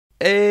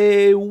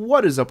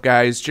What is up,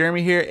 guys?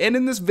 Jeremy here, and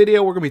in this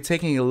video we're going to be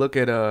taking a look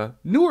at a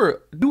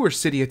newer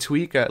Cydia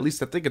tweak. At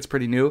least I think it's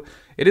pretty new.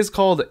 It is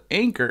called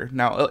Anchor.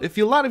 Now, if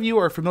a lot of you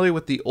are familiar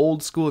with the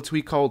old school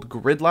tweak called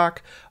Gridlock,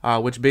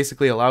 which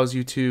basically allows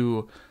you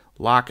to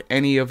lock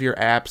any of your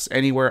apps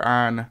anywhere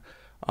on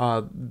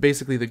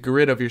basically the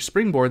grid of your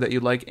springboard that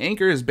you like,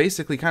 Anchor is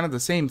basically kind of the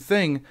same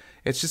thing.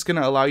 It's just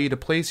going to allow you to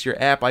place your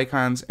app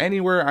icons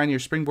anywhere on your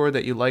springboard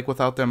that you like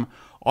without them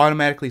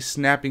automatically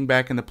snapping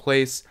back into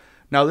place.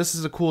 Now, this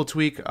is a cool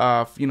tweak,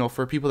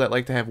 for people that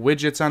like to have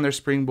widgets on their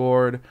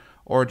springboard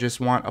or just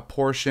want a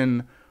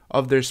portion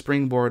of their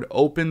springboard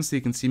open so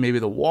you can see maybe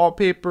the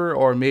wallpaper,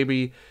 or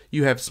maybe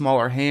you have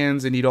smaller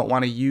hands and you don't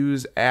want to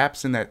use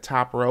apps in that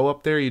top row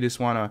up there. You just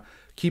want to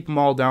keep them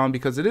all down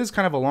because it is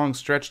kind of a long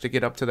stretch to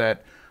get up to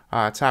that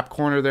top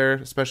corner there,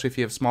 especially if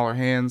you have smaller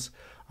hands.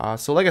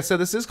 So like I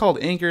said, this is called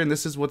Anchor, and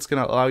this is what's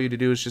going to allow you to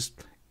do is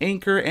just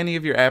anchor any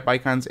of your app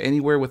icons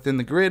anywhere within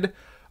the grid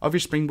of your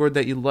springboard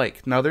that you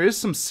like. Now, there is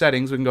some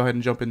settings. We can go ahead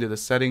and jump into the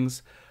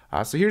settings.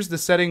 So here's the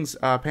settings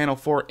panel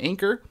for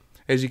Anchor.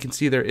 As you can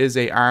see, there is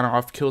a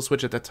on-off kill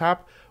switch at the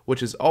top,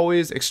 which is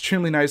always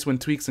extremely nice when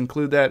tweaks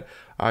include that,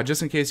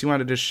 just in case you want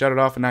to just shut it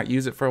off and not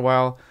use it for a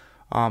while.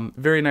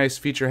 Very nice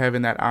feature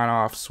having that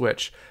on-off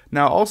switch.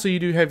 Now, also, you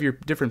do have your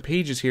different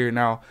pages here.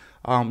 Now,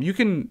 you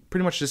can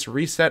pretty much just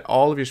reset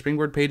all of your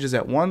springboard pages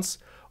at once,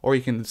 or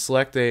you can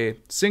select a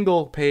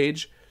single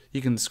page.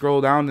 You can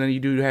scroll down, and then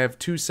you do have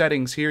two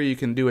settings here. You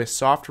can do a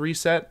soft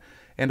reset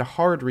and a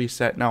hard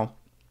reset. Now,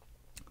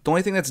 the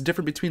only thing that's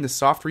different between the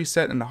soft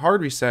reset and the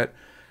hard reset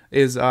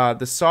is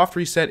the soft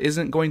reset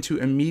isn't going to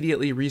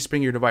immediately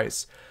respring your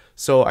device.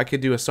 So I could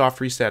do a soft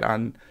reset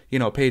on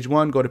page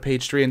 1, go to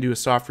page 3 and do a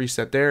soft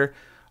reset there,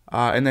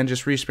 and then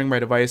just respring my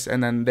device,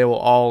 and then they will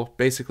all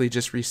basically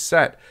just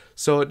reset.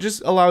 So it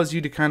just allows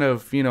you to kind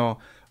of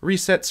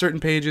reset certain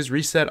pages,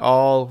 reset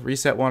all,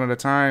 reset one at a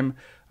time.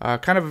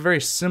 Kind of a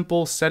very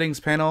simple settings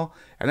panel,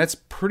 and that's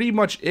pretty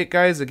much it,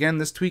 guys. Again,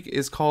 this tweak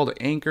is called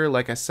Anchor.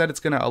 Like I said, it's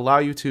going to allow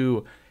you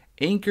to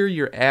anchor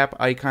your app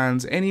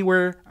icons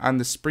anywhere on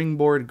the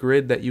springboard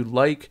grid that you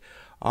like.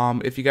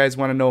 If you guys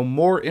want to know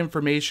more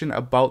information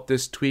about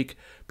this tweak,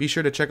 be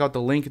sure to check out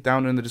the link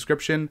down in the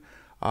description.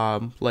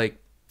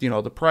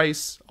 The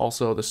price,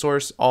 also the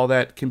source, all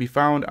that can be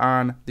found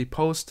on the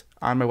post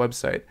on my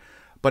website.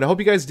 But I hope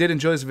you guys did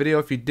enjoy this video.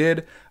 If you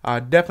did,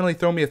 definitely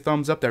throw me a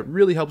thumbs up. That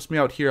really helps me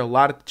out here a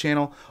lot at the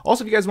channel.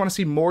 Also, if you guys want to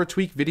see more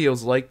tweak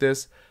videos like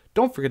this,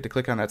 don't forget to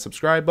click on that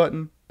subscribe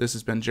button. This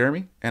has been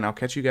Jeremy, and I'll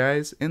catch you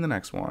guys in the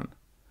next one.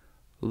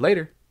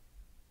 Later.